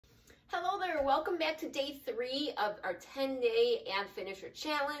there. Welcome back to day 3 of our 10-day ab finisher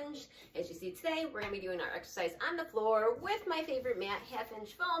challenge. As you see today, we're going to be doing our exercise on the floor with my favorite mat,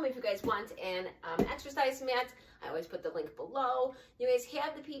 1/2-inch foam. If you guys want an exercise mat, I always put the link below. You guys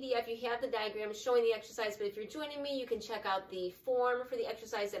have the PDF, you have the diagram showing the exercise, but if you're joining me, you can check out the form for the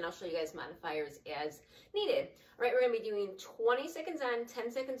exercise and I'll show you guys modifiers as needed. All right, we're going to be doing 20 seconds on, 10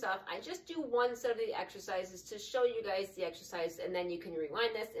 seconds off. I just do one set of the exercises to show you guys the exercise, and then you can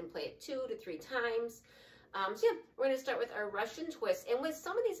rewind this and play it 2 to 3 times. So yeah, we're going to start with our Russian twist. And with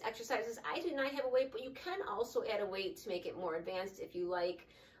some of these exercises, I do not have a weight, but you can also add a weight to make it more advanced if you like.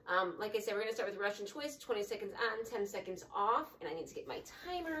 Like I said, we're going to start with Russian twist, 20 seconds on, 10 seconds off, and I need to get my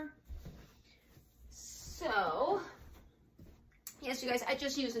timer. So, yes, you guys, I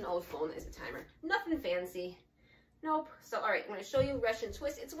just use an old phone as a timer. Nothing fancy. Nope. So, all right, I'm going to show you Russian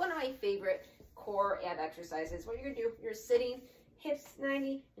twist. It's one of my favorite core ab exercises. What you're going to do, you're sitting, hips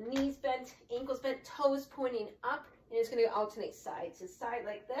 90, knees bent, ankles bent, toes pointing up, and it's going to alternate side to side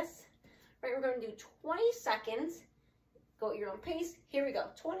like this. All right, we're going to do 20 seconds. Go at your own pace. Here we go.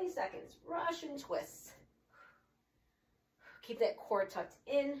 20 seconds. Russian twists. Keep that core tucked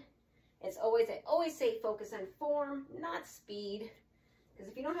in. As always, I always say focus on form, not speed.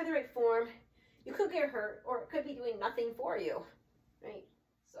 Because if you don't have the right form, you could get hurt, or it could be doing nothing for you, right?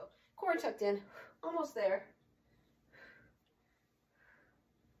 So, core tucked in, almost there.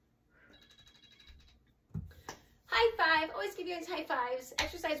 High five, always give you guys high fives.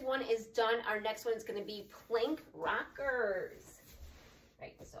 Exercise 1 is done. Our next one is going to be plank rockers.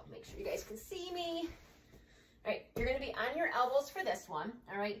 Right, so make sure you guys can see me. All right, you're going to be on your elbows for this one.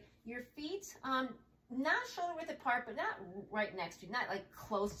 All right, your feet, not shoulder width apart, but not right next to you, not like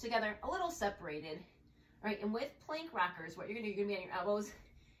close together, a little separated. All right, and with plank rockers, what you're gonna do, you're gonna be on your elbows,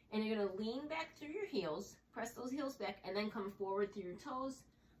 and you're gonna lean back through your heels, press those heels back, and then come forward through your toes,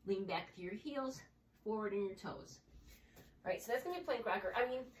 lean back through your heels, forward in your toes. All right, so that's gonna be a plank rocker. I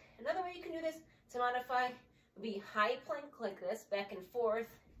mean, another way you can do this to modify would be high plank like this, back and forth.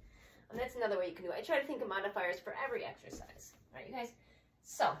 And that's another way you can do it. I try to think of modifiers for every exercise. All right, you guys?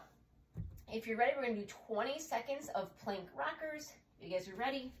 So, if you're ready, we're going to do 20 seconds of plank rockers. If you guys are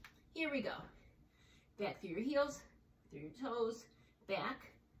ready, here we go. Back through your heels, through your toes,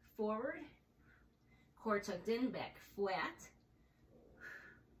 back, forward, core tucked in, back flat.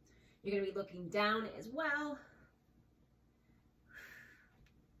 You're going to be looking down as well.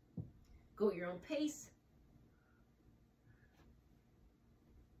 Go at your own pace.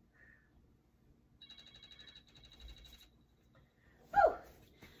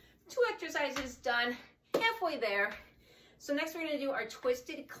 Exercises done, halfway there. So next we're going to do our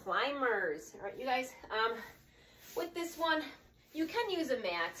twisted climbers. All right, you guys, with this one, you can use a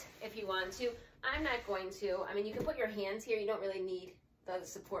mat if you want to. I'm not going to. I mean, you can put your hands here. You don't really need the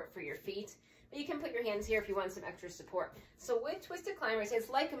support for your feet, but you can put your hands here if you want some extra support. So with twisted climbers, it's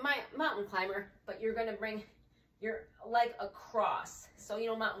like a mountain climber, but you're going to bring your leg across. So, you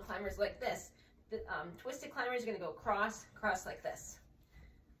know, mountain climbers like this. The twisted climbers are going to go cross like this.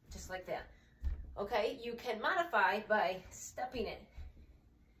 Just like that. Okay, you can modify by stepping it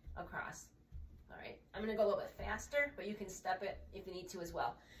across. All right, I'm gonna go a little bit faster, but you can step it if you need to as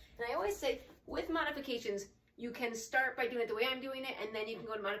well. And I always say, with modifications, you can start by doing it the way I'm doing it, and then you can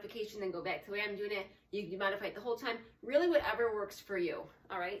go to modification and go back to the way I'm doing it. You can modify it the whole time. Really, whatever works for you.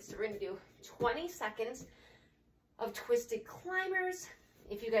 All right, so we're gonna do 20 seconds of twisted climbers.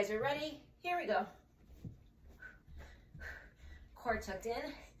 If you guys are ready, here we go. Core tucked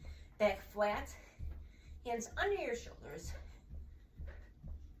in. Back flat, hands under your shoulders.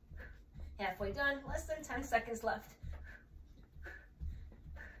 Halfway done, less than 10 seconds left.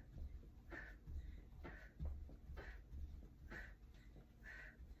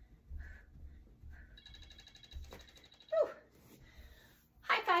 Whew.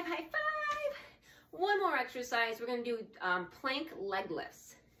 High five, high five. One more exercise. We're going to do plank leg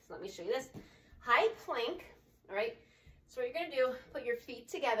lifts. So let me show you this. High plank, all right? So what you're going to do, put your feet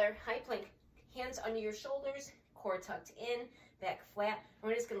together, high plank, hands under your shoulders, core tucked in, back flat. And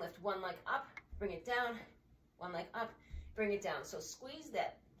we're just going to lift one leg up, bring it down, one leg up, bring it down. So squeeze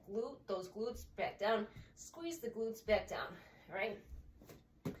that glute, those glutes back down, squeeze the glutes back down, all right?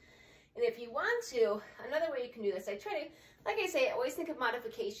 And if you want to, another way you can do this, I try to, like I say, I always think of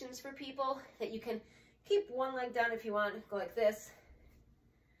modifications for people that you can keep one leg down if you want, go like this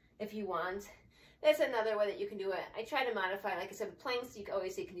if you want. That's another way that you can do it. I try to modify, like I said, with planks, you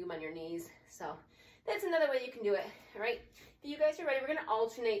always can do them on your knees. So that's another way you can do it, all right? If you guys are ready, we're gonna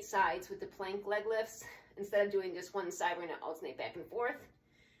alternate sides with the plank leg lifts. Instead of doing just one side, we're gonna alternate back and forth.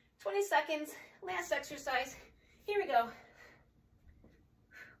 20 seconds, last exercise. Here we go.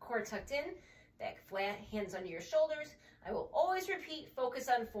 core tucked in, back flat, hands under your shoulders. I will always repeat, focus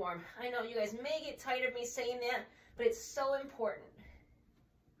on form. I know you guys may get tired of me saying that, but it's so important.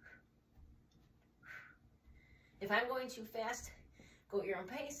 If I'm going too fast, go at your own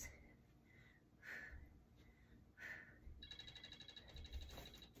pace.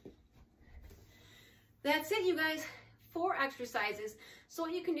 That's it, you guys. 4 exercises. So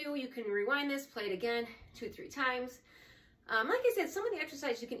what you can do, you can rewind this, play it again 2-3 times. Like I said, some of the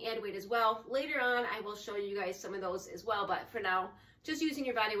exercises you can add weight as well. Later on, I will show you guys some of those as well, but for now, just using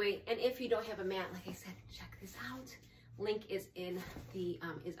your body weight. And if you don't have a mat, like I said, check this out. Link is in the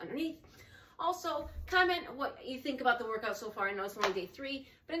is underneath. Also, comment what you think about the workout so far. I know it's only day 3,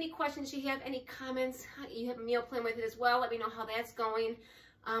 but any questions you have, any comments, you have a meal plan with it as well, let me know how that's going.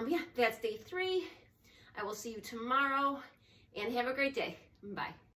 Yeah, that's day 3. I will see you tomorrow, and have a great day. Bye.